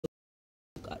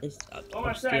It's Sorry,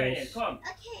 upstairs. come.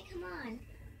 Okay, come on.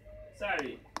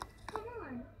 Sorry. Come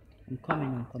on. I'm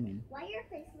coming. Why your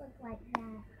face look like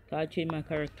that? Gotta change my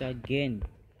character again.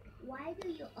 Why do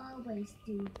you always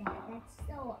do that? That's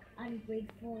so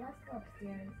ungrateful. Let's go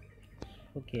upstairs.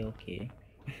 Okay.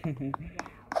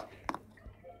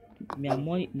 Me have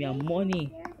money, bro. Me have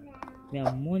money. I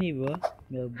have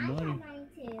mine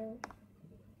too.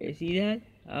 You see that?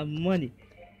 I have money.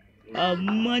 Let me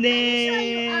show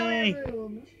you our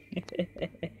room.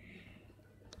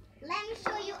 Let me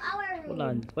show you our room. Hold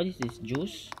on, what is this?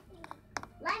 Juice?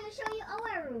 Let me show you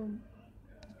our room.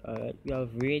 Alright, we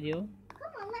have radio.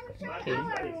 Come on, let me show you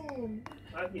our room.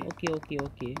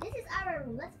 Okay. This is our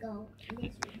room. Let's go.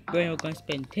 We're gonna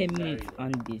spend 10 minutes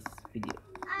on this video.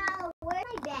 Where's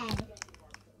my bed?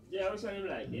 Yeah, I was saying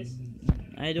like this.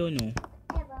 I don't know.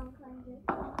 Hey,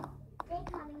 stay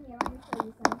coming here. Let me show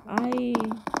you something.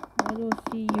 I don't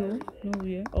see you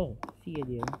nowhere. Oh, see you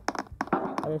there.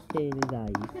 I just stay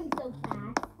alive. I'm so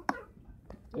fast.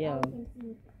 Yeah. You can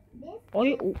see this.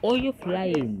 Oh, you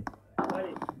flying? No.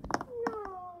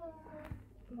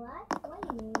 What? What do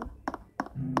you mean?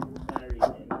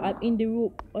 I'm in the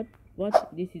room. What?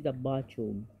 This is a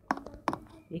bathroom.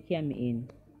 You came in.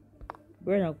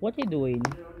 Bernard, what are you doing?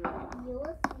 You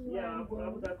will see what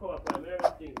I'm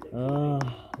doing.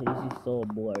 This is so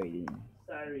boring.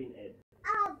 Sorry, Ed.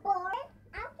 Bored?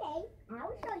 Okay. I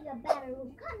will show you a better room.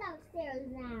 Come downstairs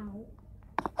now.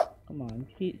 Come on,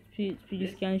 please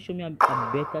can you show me a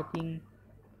better thing,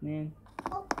 man?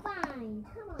 Oh, fine.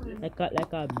 Come on. Like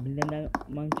a blender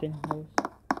mansion house.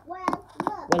 Well,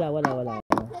 look. Wala.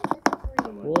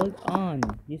 Hold on.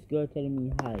 This girl telling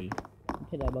me hi.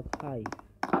 Tell her about hi.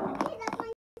 Hey, that's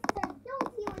my sister. Don't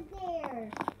you there.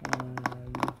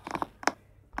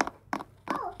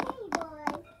 Oh, hey, boy.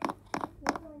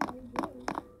 What do you do?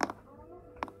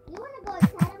 You want to go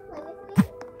outside and play with me?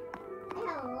 I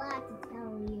have a lot to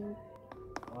tell you.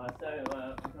 Oh, sorry, I'm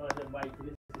trying to bite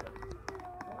this.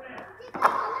 Come on, let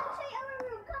me show you our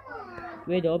room. Come on.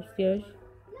 Where the upstairs?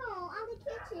 No, on the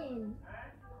kitchen.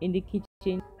 In the kitchen?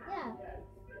 Yeah.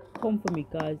 Come for me,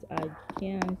 cause I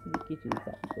can't see the kitchen. It's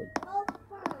up good. Oh,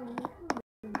 fine.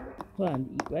 Come on. Hold on,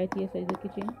 right here side the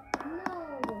kitchen? No.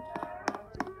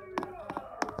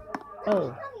 Oh.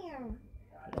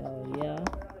 Come here. Yeah.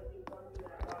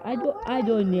 I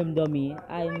don't name dummy.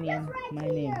 I We're mean just right my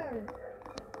here. name.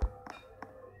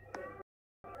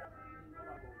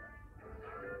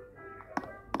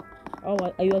 Oh,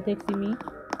 are you texting me? No,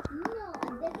 a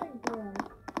different girl.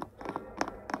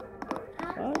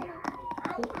 What? I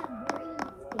have green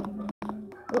skin.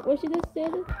 What she just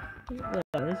said? Yeah, let's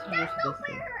see what There's she no just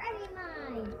pay said. her any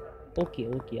mind. Okay.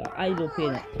 I don't pay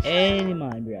any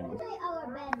mind, Brian. Let's show you our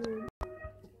bedroom.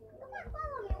 Come on,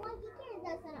 follow me. One key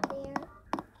that's up there.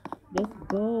 Let's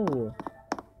go.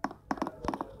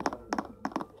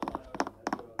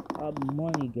 Have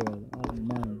money, girl. Have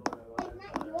money. It's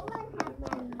not you always have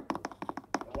money.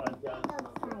 Stay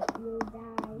outside, you'll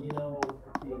die. You know,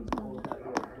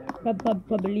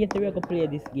 Probably later we're gonna play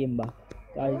this game back.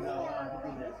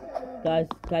 Guys,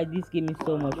 this game is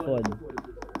so much fun.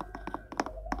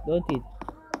 Don't it?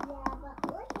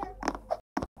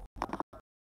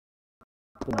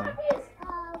 Come on.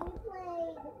 We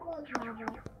play the clothes level.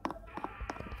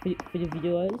 For the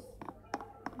viewers?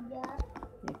 Yeah.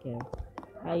 Okay.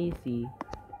 I see.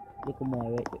 Look more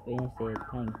when I say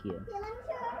thank you. Okay, let me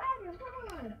show you our bedroom.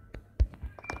 Come on.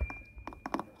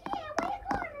 Yeah, where you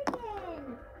going again?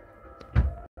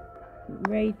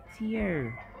 Right here.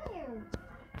 Here.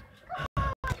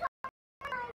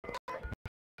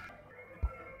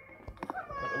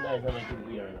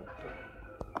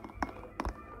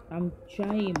 I'm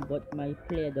trying, but my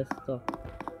player does stuck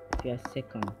for a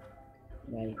second.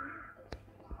 Right.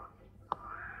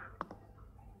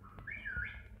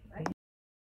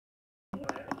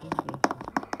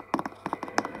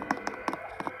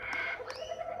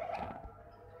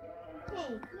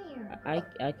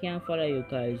 I can't follow you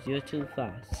guys, you're too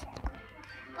fast.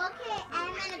 Okay,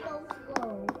 I'm gonna go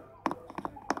slow.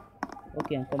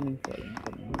 Okay, I'm coming for you.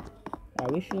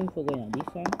 Which room for going on? This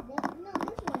one? No,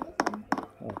 this one.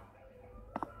 Oh.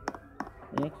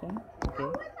 The next one? Okay. Oh,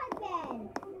 where's my bed?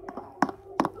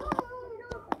 No,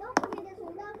 don't come in this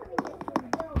one.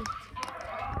 Don't.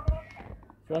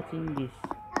 What's in this?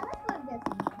 Let's go in this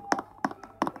one.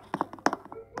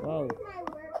 Wow. This is my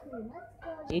workroom. Let's go.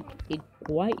 It's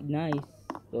quite nice,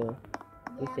 so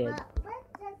we said. But let's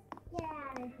just get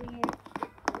out of here.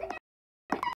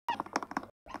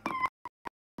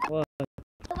 What?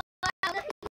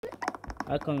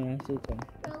 I'll come. I still come.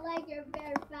 So like you're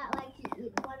very fat, like you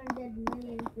eat 100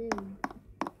 million food.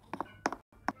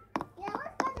 Yeah,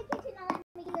 let's go to the kitchen and let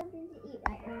me get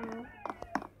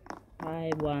I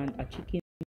want a chicken.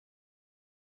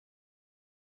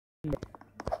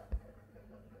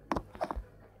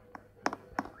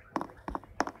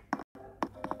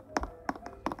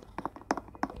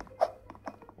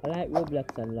 I like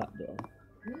Roblox a lot though.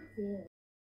 Me too.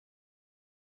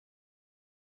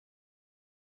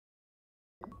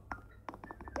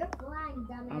 You're flying,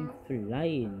 I'm dumbass.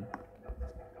 flying.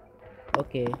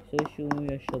 Okay, so show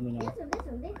me now.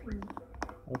 This one.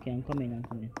 Okay, I'm coming.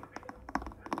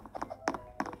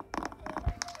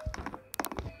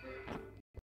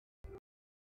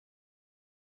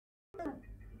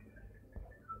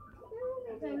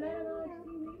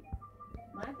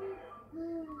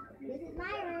 This is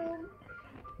my room.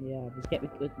 Yeah, we can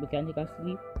take a sleep. Can you go in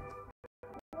here?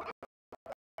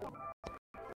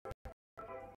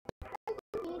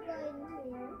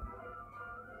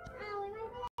 Oh, in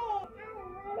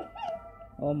my bed.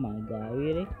 Oh my god,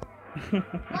 really?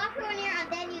 Walk around here and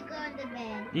then you go in the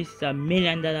bed. This is $1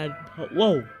 million.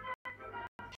 Whoa!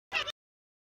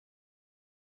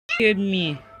 Scared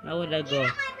me. How would I Get go? out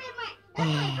my bed, that's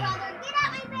my brother. Get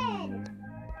out my bed.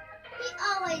 He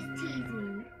always teases me.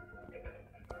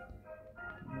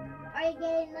 Are you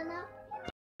getting enough?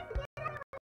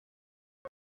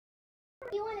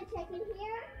 You want to check in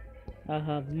here? I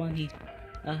have money.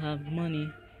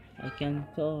 I can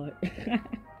talk. I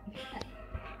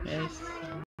Yes. have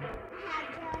money. I have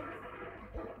drugs.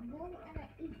 I eat bully and I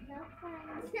eat no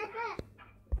friends.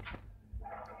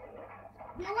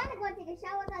 You want to go take a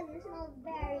shower because it smells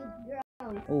very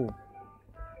gross. Oh.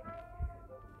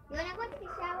 You want to go take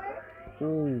a shower?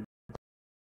 Oh.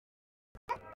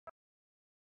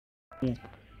 Yeah.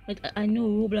 I know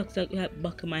Roblox like that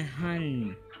back of my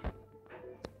hand.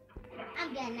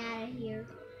 I'm getting out of here.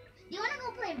 You want to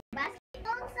go play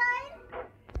basketball outside?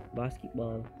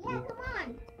 Basketball. Yeah, come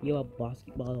on. You have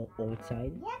basketball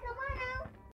outside? Yeah, come on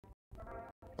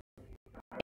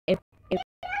now.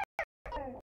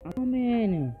 I'm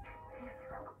coming.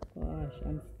 Gosh,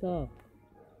 I'm stuck.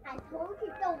 I told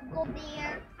you don't go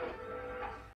there.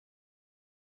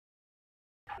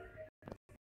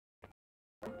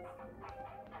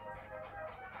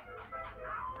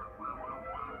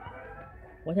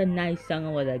 What a nice song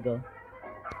a while ago.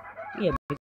 Yeah.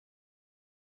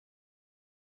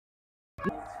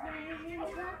 Yeah,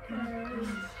 come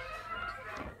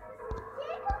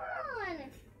on.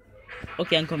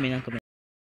 Okay, I'm coming. I'm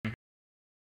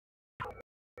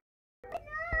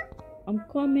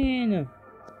coming.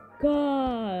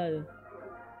 God.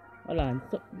 Hold on.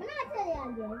 So, I'm not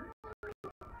telling you again.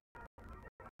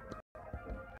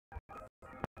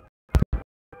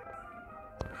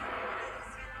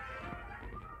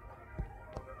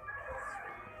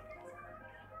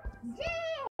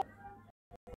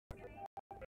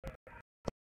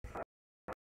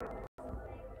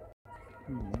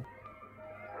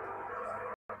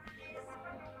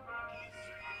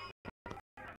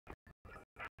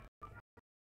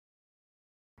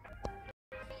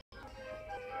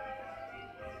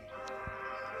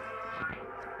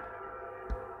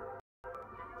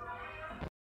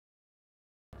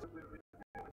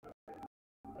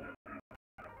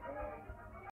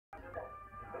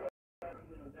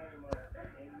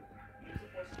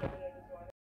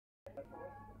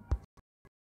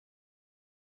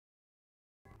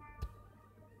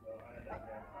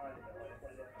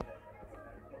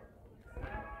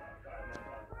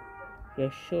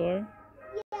 you're sure?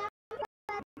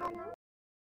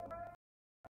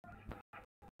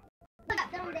 Look,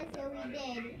 don't this what we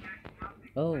did.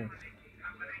 Oh.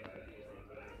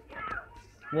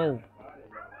 Whoa.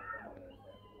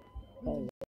 Oh.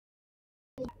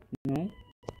 No?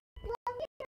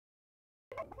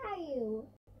 What are you?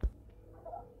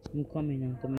 I'm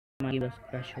coming. I give us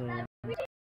crash over.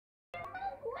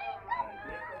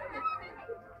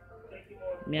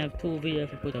 Me have 2 videos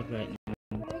to put up right now.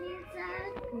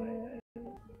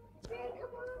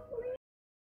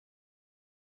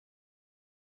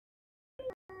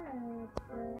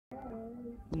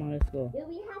 Come on, let's go. You'll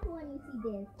be happy when you see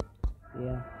this.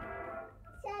 Yeah.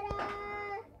 Ta-da!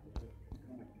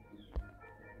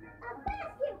 A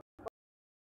basket.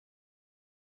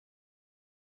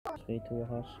 It's way too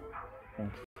harsh.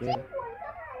 Thanks. Take one,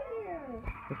 come right here.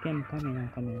 Okay, I'm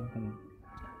coming.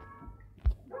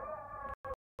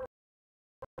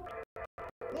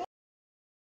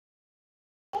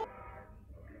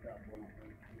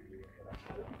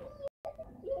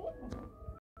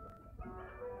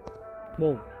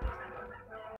 Whoa.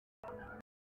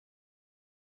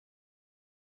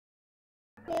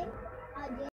 Okay,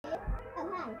 Jay. Oh,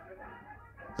 hi.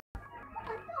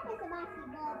 Stop with the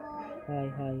basketball, boy.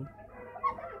 Hi.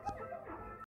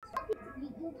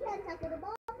 You can't talk to the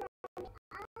ball.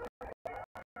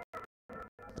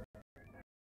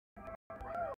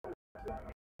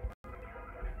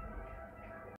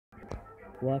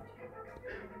 What?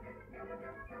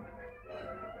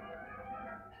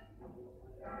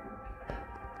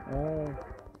 Oh.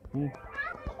 Hmm.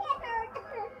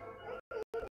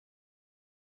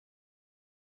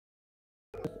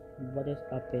 What is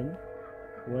happening?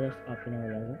 What is happening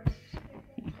over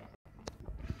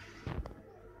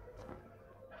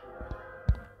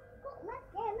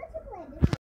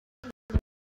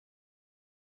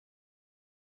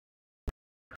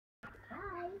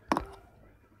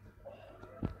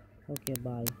Okay,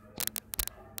 bye.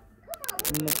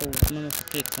 I'm gonna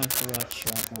click on to watch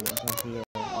right now because here.